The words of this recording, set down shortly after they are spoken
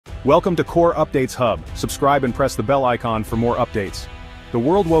Welcome to Core Updates Hub. Subscribe and press the bell icon for more updates. The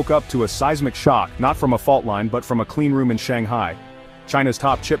world woke up to a seismic shock, not from a fault line but from a clean room in Shanghai. China's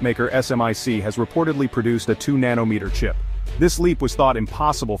top chipmaker SMIC has reportedly produced a 2-nanometer chip. This leap was thought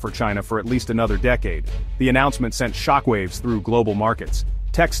impossible for China for at least another decade. The announcement sent shockwaves through global markets.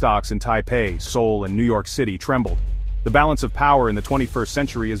 Tech stocks in Taipei, Seoul, and New York City trembled. The balance of power in the 21st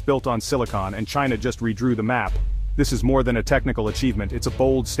century is built on silicon, and China just redrew the map. This is more than a technical achievement, it's a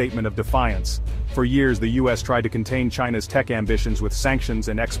bold statement of defiance. For years the U.S. tried to contain China's tech ambitions with sanctions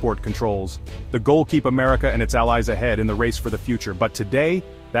and export controls. The goal: keep America and its allies ahead in the race for the future. But today,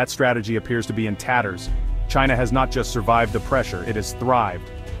 that strategy appears to be in tatters. China has not just survived the pressure, it has thrived.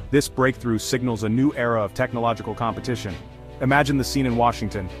 This breakthrough signals a new era of technological competition. Imagine the scene in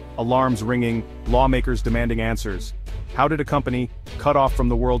Washington, alarms ringing, lawmakers demanding answers. How did a company, cut off from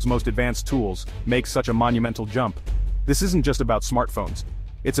the world's most advanced tools, make such a monumental jump? This isn't just about smartphones.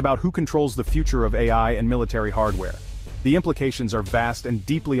 It's about who controls the future of AI and military hardware. The implications are vast and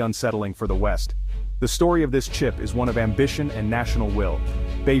deeply unsettling for the West. The story of this chip is one of ambition and national will.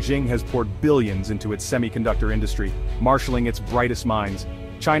 Beijing has poured billions into its semiconductor industry, marshaling its brightest minds.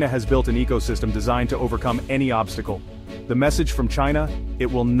 China has built an ecosystem designed to overcome any obstacle. The message from China: it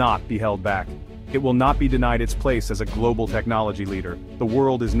will not be held back. It will not be denied its place as a global technology leader. The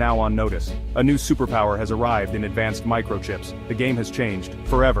world is now on notice. A new superpower has arrived in advanced microchips. The game has changed,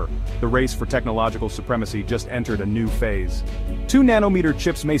 forever. The race for technological supremacy just entered a new phase. 2-nanometer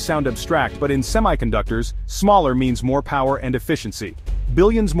chips may sound abstract, but in semiconductors, smaller means more power and efficiency.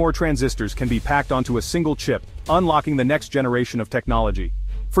 Billions more transistors can be packed onto a single chip, unlocking the next generation of technology.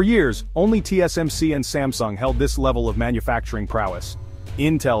 For years, only TSMC and Samsung held this level of manufacturing prowess.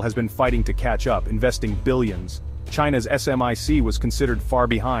 Intel has been fighting to catch up, investing billions. China's SMIC was considered far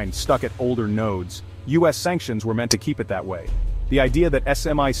behind, stuck at older nodes. U.S. sanctions were meant to keep it that way. The idea that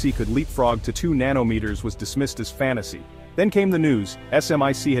SMIC could leapfrog to 2 nanometers was dismissed as fantasy. Then came the news: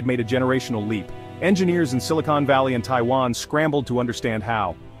 SMIC had made a generational leap. Engineers in Silicon Valley and Taiwan scrambled to understand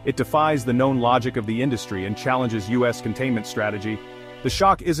how. It defies the known logic of the industry and challenges U.S. containment strategy. The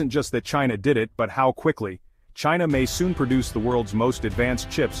shock isn't just that China did it, but how quickly. China may soon produce the world's most advanced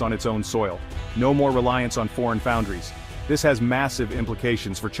chips on its own soil. No more reliance on foreign foundries. This has massive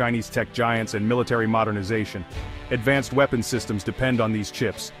implications for Chinese tech giants and military modernization. Advanced weapon systems depend on these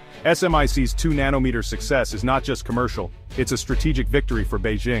chips. SMIC's 2-nanometer success is not just commercial, it's a strategic victory for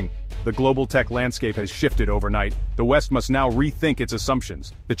Beijing. The global tech landscape has shifted overnight. The West must now rethink its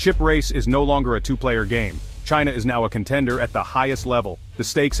assumptions. The chip race is no longer a two-player game. China is now a contender at the highest level. The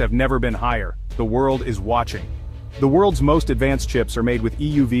stakes have never been higher. The world is watching. The world's most advanced chips are made with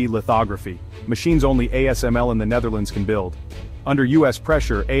EUV lithography, machines only ASML in the Netherlands can build. Under US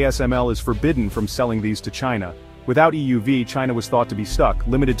pressure, ASML is forbidden from selling these to China. Without EUV, China was thought to be stuck,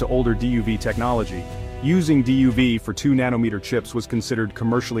 limited to older DUV technology. Using DUV for 2-nanometer chips was considered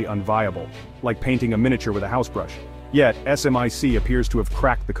commercially unviable, like painting a miniature with a house brush. Yet, SMIC appears to have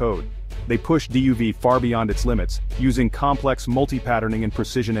cracked the code. They pushed DUV far beyond its limits, using complex multi-patterning and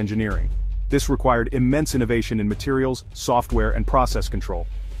precision engineering. This required immense innovation in materials, software, and process control.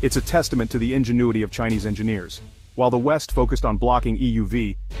 It's a testament to the ingenuity of Chinese engineers. While the West focused on blocking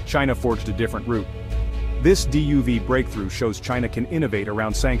EUV, China forged a different route. This DUV breakthrough shows China can innovate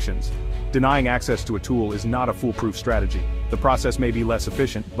around sanctions. Denying access to a tool is not a foolproof strategy. The process may be less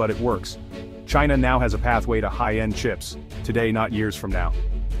efficient, but it works. China now has a pathway to high-end chips. Today, not years from now.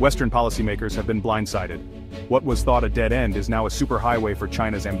 Western policymakers have been blindsided. What was thought a dead end is now a superhighway for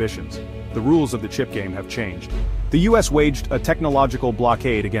China's ambitions. The rules of the chip game have changed. The U.S. waged a technological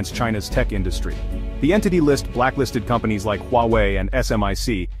blockade against China's tech industry. The entity list blacklisted companies like Huawei and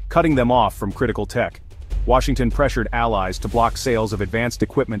SMIC, cutting them off from critical tech. Washington pressured allies to block sales of advanced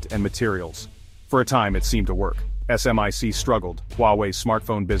equipment and materials. For a time, it seemed to work. SMIC struggled. Huawei's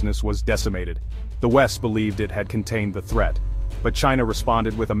smartphone business was decimated. The West believed it had contained the threat. But China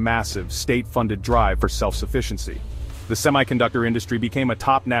responded with a massive, state-funded drive for self-sufficiency. The semiconductor industry became a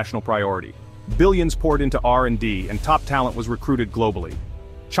top national priority. Billions poured into R&D, and top talent was recruited globally.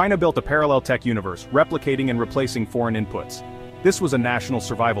 China built a parallel tech universe, replicating and replacing foreign inputs. This was a national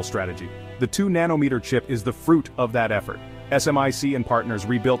survival strategy. The 2-nanometer chip is the fruit of that effort. SMIC and partners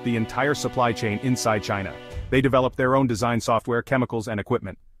rebuilt the entire supply chain inside China. They developed their own design software, chemicals, and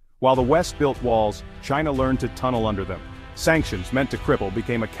equipment. While the West built walls, China learned to tunnel under them. Sanctions, meant to cripple,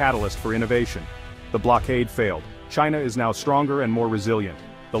 became a catalyst for innovation. The blockade failed. China is now stronger and more resilient.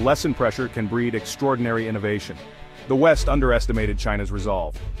 The lesson: pressure can breed extraordinary innovation. The West underestimated China's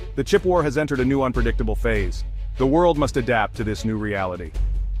resolve. The chip war has entered a new unpredictable phase. The world must adapt to this new reality.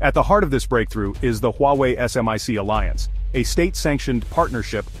 At the heart of this breakthrough is the Huawei-SMIC alliance. a state-sanctioned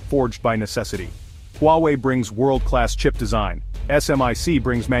partnership forged by necessity. Huawei brings world-class chip design. SMIC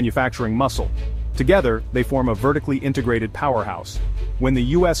brings manufacturing muscle. Together, they form a vertically integrated powerhouse. When the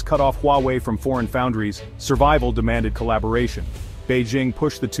U.S. cut off Huawei from foreign foundries, survival demanded collaboration. Beijing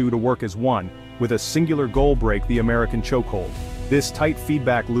pushed the two to work as one, with a singular goal: break the American chokehold. This tight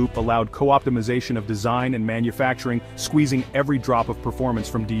feedback loop allowed co-optimization of design and manufacturing, squeezing every drop of performance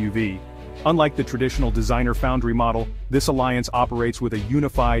from DUV. Unlike the traditional designer-foundry model, this alliance operates with a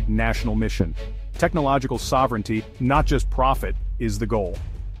unified national mission. Technological sovereignty, not just profit, is the goal.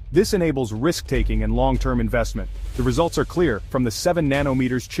 This enables risk-taking and long-term investment. The results are clear, from the 7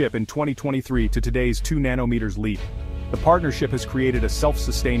 nanometers chip in 2023 to today's 2 nanometers leap. The partnership has created a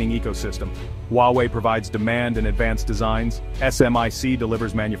self-sustaining ecosystem. Huawei provides demand and advanced designs, SMIC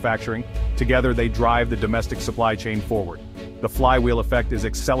delivers manufacturing. Together they drive the domestic supply chain forward. The flywheel effect is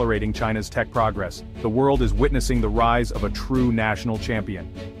accelerating China's tech progress. The world is witnessing the rise of a true national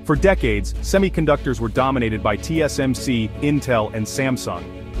champion. For decades, semiconductors were dominated by TSMC, Intel, and Samsung.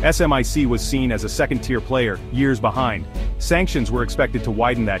 SMIC was seen as a second-tier player, years behind. Sanctions were expected to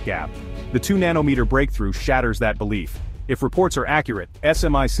widen that gap. The 2-nanometer breakthrough shatters that belief. If reports are accurate,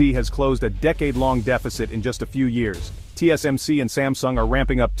 SMIC has closed a decade-long deficit in just a few years. TSMC and Samsung are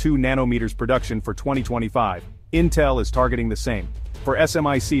ramping up 2 nanometers production for 2025. Intel is targeting the same. For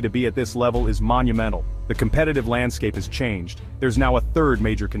SMIC to be at this level is monumental. The competitive landscape has changed. There's now a third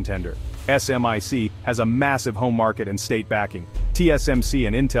major contender. SMIC has a massive home market and state backing. TSMC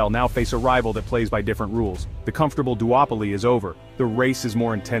and Intel now face a rival that plays by different rules. The comfortable duopoly is over. The race is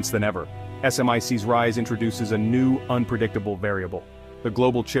more intense than ever. SMIC's rise introduces a new, unpredictable variable. The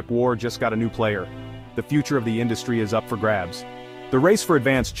global chip war just got a new player. The future of the industry is up for grabs. The race for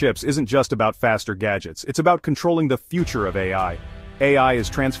advanced chips isn't just about faster gadgets, it's about controlling the future of AI. AI is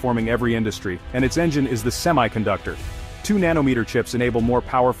transforming every industry, and its engine is the semiconductor. 2-nanometer chips enable more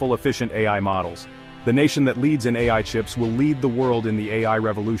powerful, efficient AI models. The nation that leads in AI chips will lead the world in the AI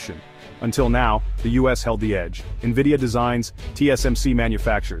revolution. Until now, the U.S. held the edge. NVIDIA designs, TSMC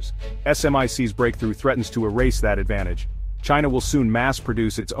manufactures. SMIC's breakthrough threatens to erase that advantage. China will soon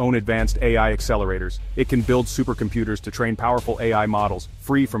mass-produce its own advanced AI accelerators. It can build supercomputers to train powerful AI models,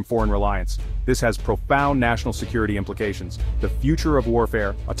 free from foreign reliance. This has profound national security implications. The future of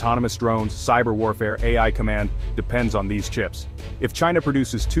warfare, autonomous drones, cyber warfare, AI command, depends on these chips. If China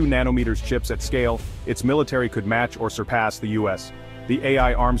produces 2 nanometers chips at scale, its military could match or surpass the U.S. The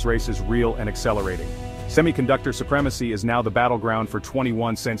AI arms race is real and accelerating. Semiconductor supremacy is now the battleground for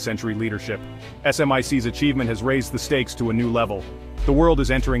 21st century leadership. SMIC's achievement has raised the stakes to a new level. The world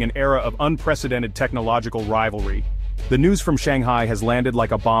is entering an era of unprecedented technological rivalry. The news from Shanghai has landed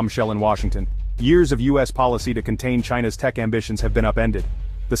like a bombshell in Washington. Years of U.S. policy to contain China's tech ambitions have been upended.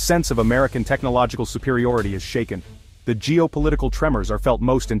 The sense of American technological superiority is shaken. The geopolitical tremors are felt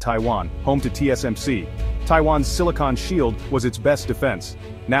most in Taiwan, home to TSMC. Taiwan's silicon shield was its best defense.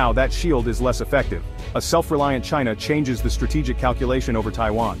 Now that shield is less effective. A self-reliant China changes the strategic calculation over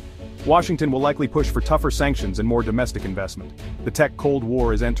Taiwan. Washington will likely push for tougher sanctions and more domestic investment. The tech Cold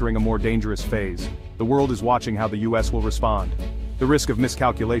War is entering a more dangerous phase. The world is watching how the U.S. will respond. The risk of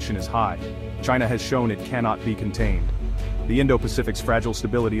miscalculation is high. China has shown it cannot be contained. The Indo-Pacific's fragile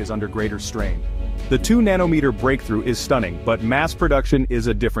stability is under greater strain. The 2-nanometer breakthrough is stunning, but mass production is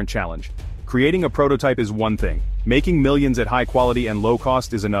a different challenge. Creating a prototype is one thing. Making millions at high quality and low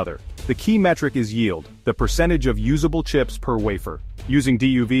cost is another. The key metric is yield, the percentage of usable chips per wafer. Using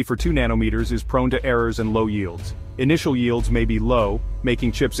DUV for 2 nanometers is prone to errors and low yields. Initial yields may be low,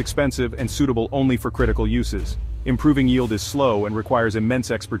 making chips expensive and suitable only for critical uses. Improving yield is slow and requires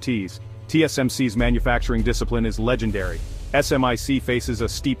immense expertise. TSMC's manufacturing discipline is legendary. SMIC faces a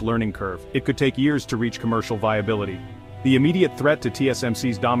steep learning curve. It could take years to reach commercial viability. The immediate threat to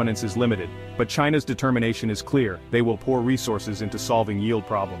TSMC's dominance is limited, but China's determination is clear. They will pour resources into solving yield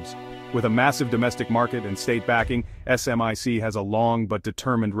problems. With a massive domestic market and state backing, SMIC has a long but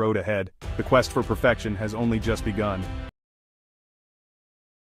determined road ahead. The quest for perfection has only just begun.